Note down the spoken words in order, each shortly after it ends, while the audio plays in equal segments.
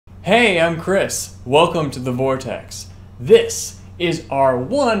Hey, I'm Chris. Welcome to the Vortex. This is our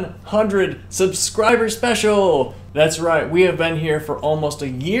 100 subscriber special. That's right, we have been here for almost a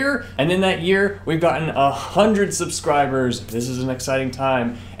year, and in that year, we've gotten 100 subscribers. This is an exciting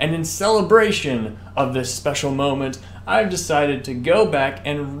time, and in celebration of this special moment, I've decided to go back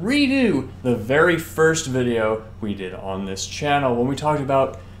and redo the very first video we did on this channel when we talked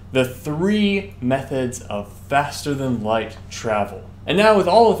about the 3 methods of faster than light travel. And now with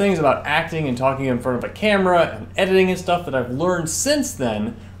all the things about acting and talking in front of a camera and editing and stuff that I've learned since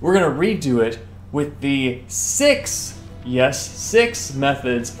then, we're gonna redo it with the 6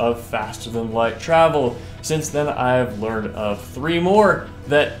 methods of faster than light travel. Since then I've learned of 3 more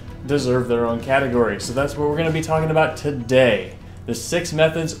that deserve their own category. So that's what we're gonna be talking about today. The 6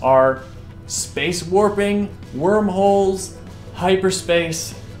 methods are space warping, wormholes,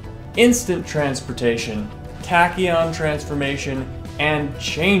 hyperspace, instant transportation, tachyon transformation, and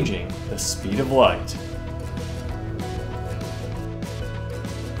changing the speed of light.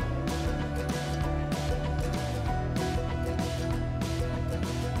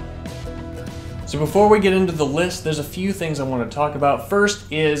 So before we get into the list, there's a few things I want to talk about.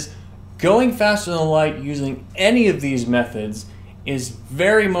 First is going faster than light using any of these methods is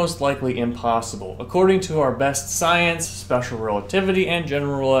very most likely impossible. According to our best science, special relativity, and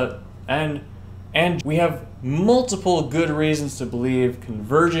general and we have multiple good reasons to believe,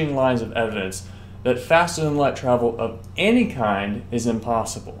 converging lines of evidence, that faster than light travel of any kind is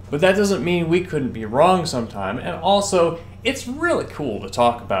impossible. But that doesn't mean we couldn't be wrong sometime, and also, it's really cool to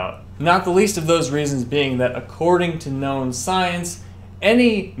talk about. Not the least of those reasons being that according to known science,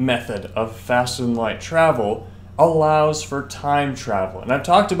 any method of faster than light travel allows for time travel. And I've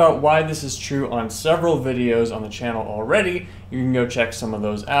talked about why this is true on several videos on the channel already. You can go check some of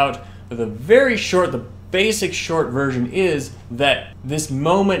those out. But the basic short version is that this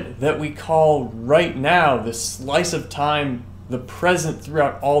moment that we call right now, this slice of time, the present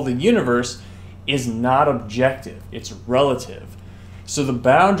throughout all the universe, is not objective, it's relative. So the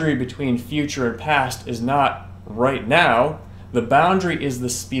boundary between future and past is not right now, the boundary is the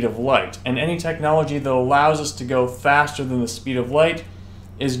speed of light. And any technology that allows us to go faster than the speed of light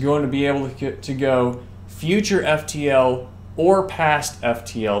is going to be able to go future FTL or past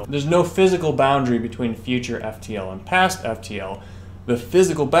FTL. There's no physical boundary between future FTL and past FTL. The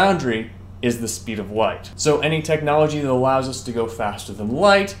physical boundary is the speed of light. So any technology that allows us to go faster than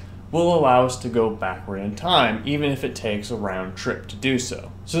light will allow us to go backward in time, even if it takes a round trip to do so.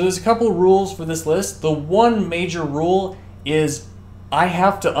 So there's a couple rules for this list. The one major rule is I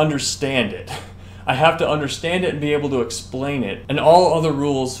have to understand it. I have to understand it and be able to explain it, and all other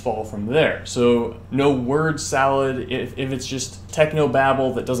rules fall from there. So no word salad. If it's just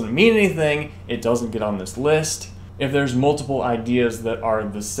techno-babble that doesn't mean anything, it doesn't get on this list. If there's multiple ideas that are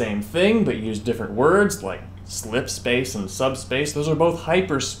the same thing but use different words, like slip space and subspace, those are both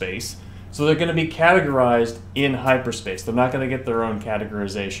hyperspace, so they're going to be categorized in hyperspace. They're not going to get their own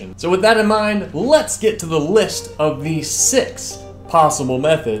categorization. So with that in mind, let's get to the list of the 6 possible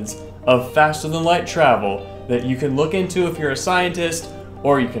methods of faster than light travel that you can look into if you're a scientist,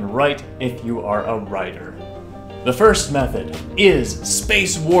 or you can write if you are a writer. The first method is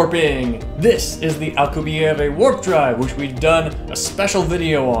space warping. This is the Alcubierre warp drive, which we've done a special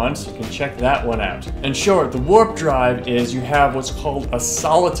video on, so you can check that one out. In short, the warp drive is you have what's called a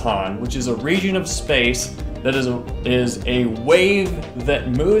soliton, which is a region of space that is a wave that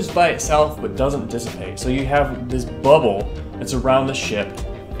moves by itself but doesn't dissipate. So you have this bubble that's around the ship,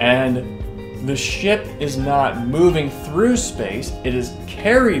 and the ship is not moving through space, it is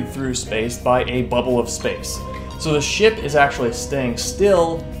carried through space by a bubble of space. So the ship is actually staying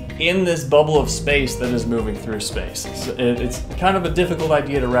still in this bubble of space that is moving through space. So it's kind of a difficult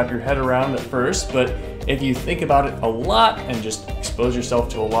idea to wrap your head around at first, but if you think about it a lot and just expose yourself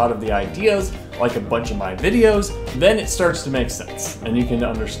to a lot of the ideas, like a bunch of my videos, then it starts to make sense and you can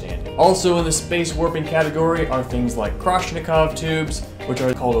understand it. Also in the space warping category are things like Krasnikov tubes, which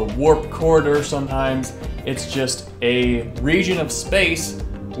are called a warp corridor sometimes. It's just a region of space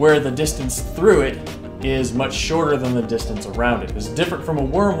where the distance through it is much shorter than the distance around it. It's different from a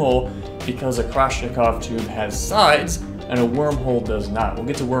wormhole because a Krasnikov tube has sides and a wormhole does not. We'll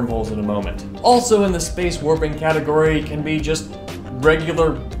get to wormholes in a moment. Also in the space warping category can be just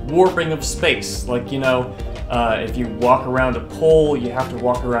regular warping of space. Like, you know, if you walk around a pole, you have to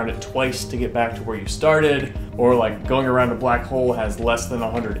walk around it twice to get back to where you started, or like going around a black hole has less than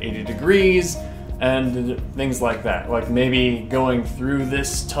 180 degrees, and things like that. Like maybe going through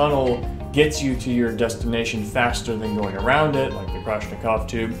this tunnel gets you to your destination faster than going around it, like the Krasnikov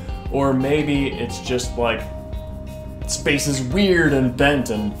tube, or maybe it's just like space is weird and bent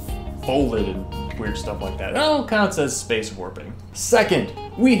and folded and weird stuff like that. That all counts as space warping. Second,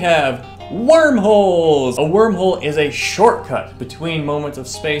 we have wormholes. A wormhole is a shortcut between moments of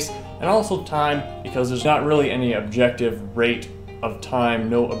space and also time, because there's not really any objective rate of time,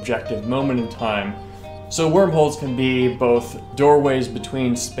 no objective moment in time. So wormholes can be both doorways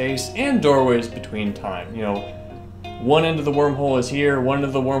between space and doorways between time. You know, one end of the wormhole is here, one end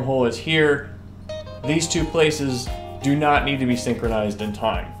of the wormhole is here. These two places do not need to be synchronized in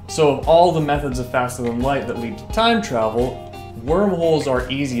time. So of all the methods of faster than light that lead to time travel, wormholes are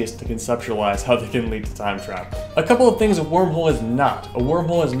easiest to conceptualize how they can lead to time travel. A couple of things a wormhole is not. A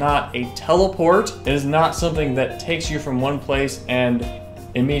wormhole is not a teleport. It is not something that takes you from one place and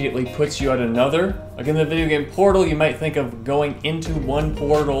immediately puts you at another. Like in the video game Portal, you might think of going into one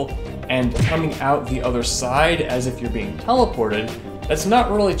portal and coming out the other side as if you're being teleported. That's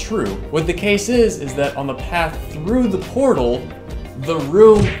not really true. What the case is that on the path through the portal, the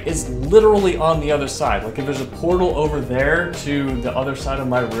room is literally on the other side. Like if there's a portal over there to the other side of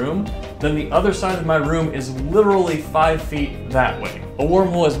my room, then the other side of my room is literally 5 feet that way. A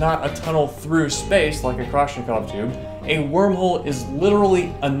wormhole is not a tunnel through space like a Krasnikov tube. A wormhole is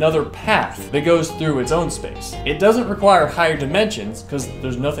literally another path that goes through its own space. It doesn't require higher dimensions, because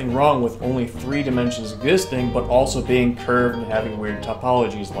there's nothing wrong with only 3 dimensions existing, but also being curved and having weird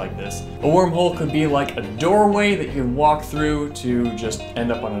topologies like this. A wormhole could be like a doorway that you can walk through to just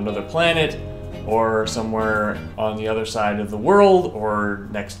end up on another planet, or somewhere on the other side of the world, or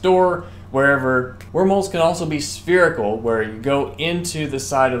next door, wherever. Wormholes can also be spherical, where you go into the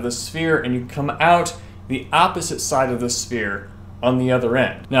side of the sphere and you come out the opposite side of the sphere on the other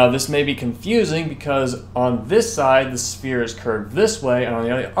end. Now this may be confusing because on this side the sphere is curved this way, and on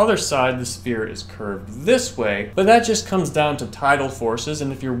the other side the sphere is curved this way, but that just comes down to tidal forces,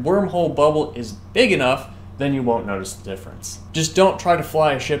 and if your wormhole bubble is big enough, then you won't notice the difference. Just don't try to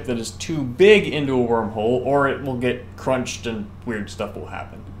fly a ship that is too big into a wormhole, or it will get crunched and weird stuff will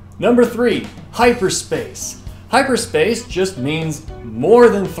happen. Number 3, hyperspace. Hyperspace just means more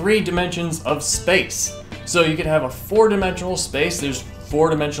than 3 dimensions of space. So you could have a 4-dimensional space. There's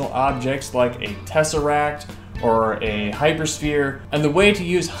 4-dimensional objects like a tesseract or a hypersphere. And the way to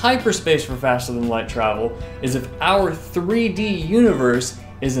use hyperspace for faster than light travel is if our 3D universe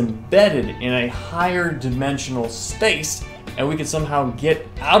is embedded in a higher dimensional space, and we can somehow get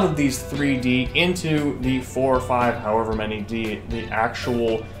out of these 3D into the 4 or 5, however many D the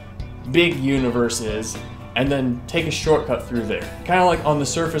actual big universe is, and then take a shortcut through there. Kind of like on the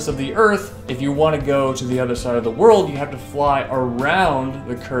surface of the Earth, if you want to go to the other side of the world, you have to fly around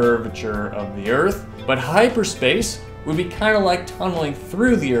the curvature of the Earth. But hyperspace would be kind of like tunneling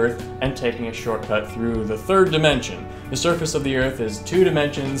through the Earth and taking a shortcut through the 3rd dimension. The surface of the Earth is 2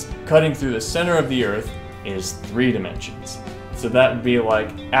 dimensions, cutting through the center of the Earth is 3 dimensions. So that would be like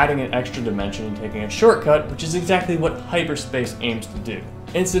adding an extra dimension and taking a shortcut, which is exactly what hyperspace aims to do.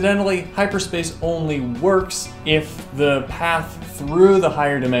 Incidentally, hyperspace only works if the path through the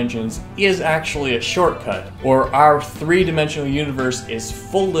higher dimensions is actually a shortcut, or our 3-dimensional universe is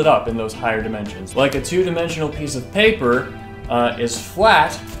folded up in those higher dimensions. Like a 2-dimensional piece of paper is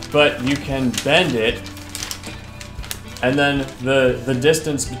flat, but you can bend it, and then the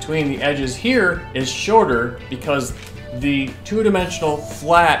distance between the edges here is shorter because the 2-dimensional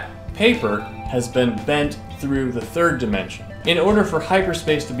flat paper has been bent through the 3rd dimension. In order for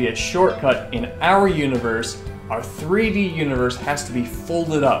hyperspace to be a shortcut in our universe, our 3D universe has to be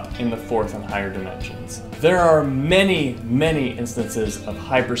folded up in the 4th and higher dimensions. There are many, many instances of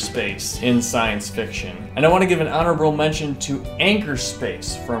hyperspace in science fiction, and I want to give an honorable mention to anchor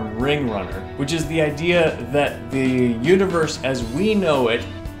space from Ring Runner, which is the idea that the universe as we know it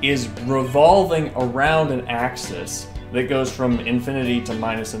is revolving around an axis that goes from infinity to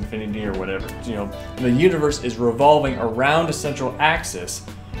minus infinity or whatever. You know, the universe is revolving around a central axis,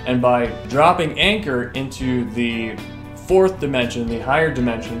 and by dropping anchor into the 4th dimension, the higher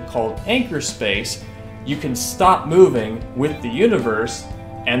dimension called anchor space, you can stop moving with the universe,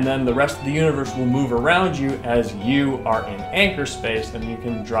 and then the rest of the universe will move around you as you are in anchor space, and you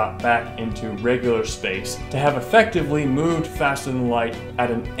can drop back into regular space to have effectively moved faster than light at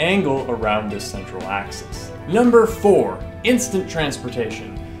an angle around this central axis. Number 4, instant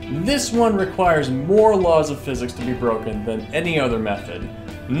transportation. This one requires more laws of physics to be broken than any other method.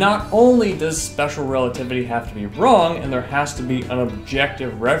 Not only does special relativity have to be wrong, and there has to be an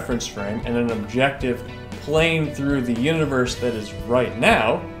objective reference frame and an objective plane through the universe that is right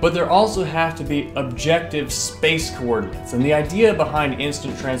now, but there also have to be objective space coordinates. And the idea behind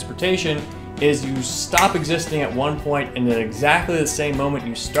instant transportation is you stop existing at one point and at exactly the same moment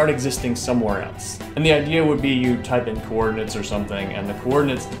you start existing somewhere else. And the idea would be you type in coordinates or something and the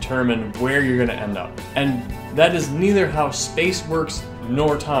coordinates determine where you're going to end up. And that is neither how space works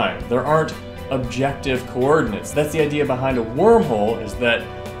nor time. There aren't objective coordinates. That's the idea behind a wormhole, is that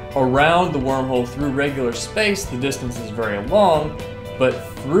around the wormhole through regular space the distance is very long, but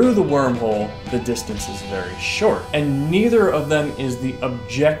through the wormhole, the distance is very short. And neither of them is the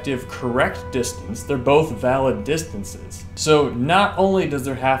objective correct distance, they're both valid distances. So not only does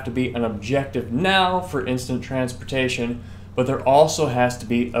there have to be an objective now for instant transportation, but there also has to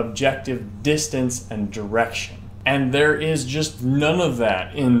be objective distance and direction. And there is just none of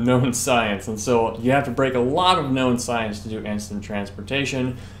that in known science, and so you have to break a lot of known science to do instant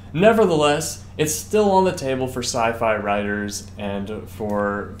transportation. Nevertheless, it's still on the table for sci-fi writers and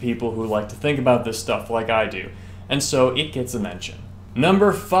for people who like to think about this stuff like I do, and so it gets a mention.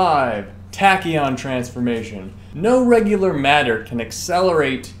 Number 5, tachyon transformation. No regular matter can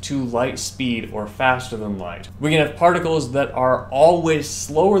accelerate to light speed or faster than light. We can have particles that are always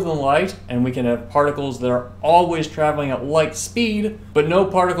slower than light, and we can have particles that are always traveling at light speed, but no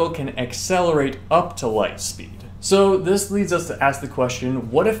particle can accelerate up to light speed. So this leads us to ask the question,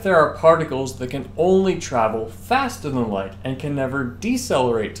 what if there are particles that can only travel faster than light and can never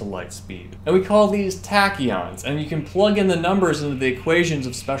decelerate to light speed? And we call these tachyons, and you can plug in the numbers into the equations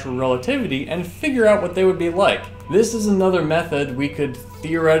of special relativity and figure out what they would be like. This is another method we could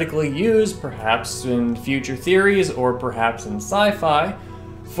theoretically use, perhaps in future theories or perhaps in sci-fi,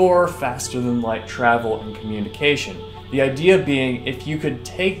 for faster than light travel and communication. The idea being, if you could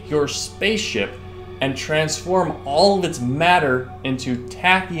take your spaceship and transform all of its matter into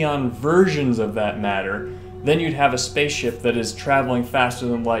tachyon versions of that matter, then you'd have a spaceship that is traveling faster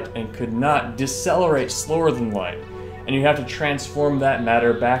than light and could not decelerate slower than light. And you have to transform that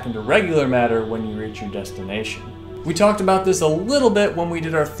matter back into regular matter when you reach your destination. We talked about this a little bit when we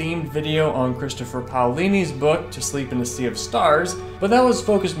did our themed video on Christopher Paolini's book, To Sleep in a Sea of Stars, but that was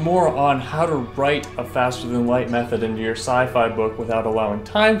focused more on how to write a faster than light method into your sci-fi book without allowing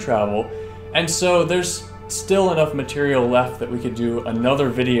time travel. And so there's still enough material left that we could do another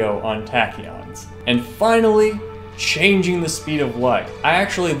video on tachyons. And finally, changing the speed of light. I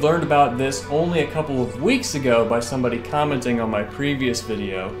actually learned about this only a couple of weeks ago by somebody commenting on my previous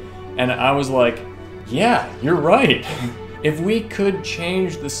video, and I was like, yeah, you're right. If we could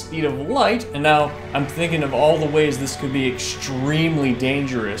change the speed of light, and now I'm thinking of all the ways this could be extremely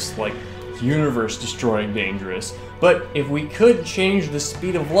dangerous, like universe destroying dangerous, but if we could change the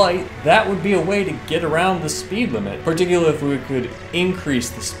speed of light, that would be a way to get around the speed limit, particularly if we could increase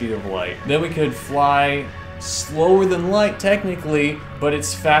the speed of light. Then we could fly slower than light technically, but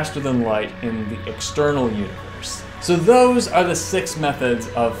it's faster than light in the external universe. So those are the 6 methods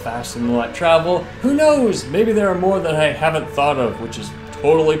of faster than light travel. Who knows, maybe there are more that I haven't thought of, which is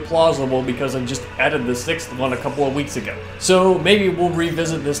totally plausible because I just added the 6th one a couple of weeks ago. So maybe we'll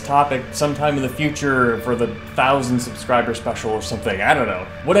revisit this topic sometime in the future for the 1,000 subscriber special or something, I don't know.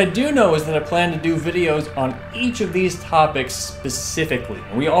 What I do know is that I plan to do videos on each of these topics specifically.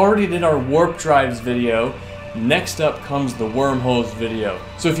 And we already did our warp drives video. Next up comes the wormholes video.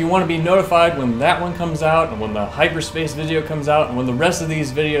 So if you want to be notified when that one comes out, and when the hyperspace video comes out, and when the rest of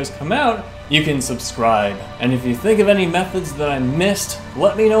these videos come out, you can subscribe. And if you think of any methods that I missed,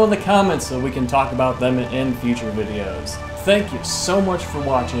 let me know in the comments so we can talk about them in future videos. Thank you so much for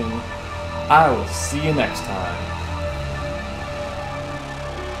watching. I will see you next time.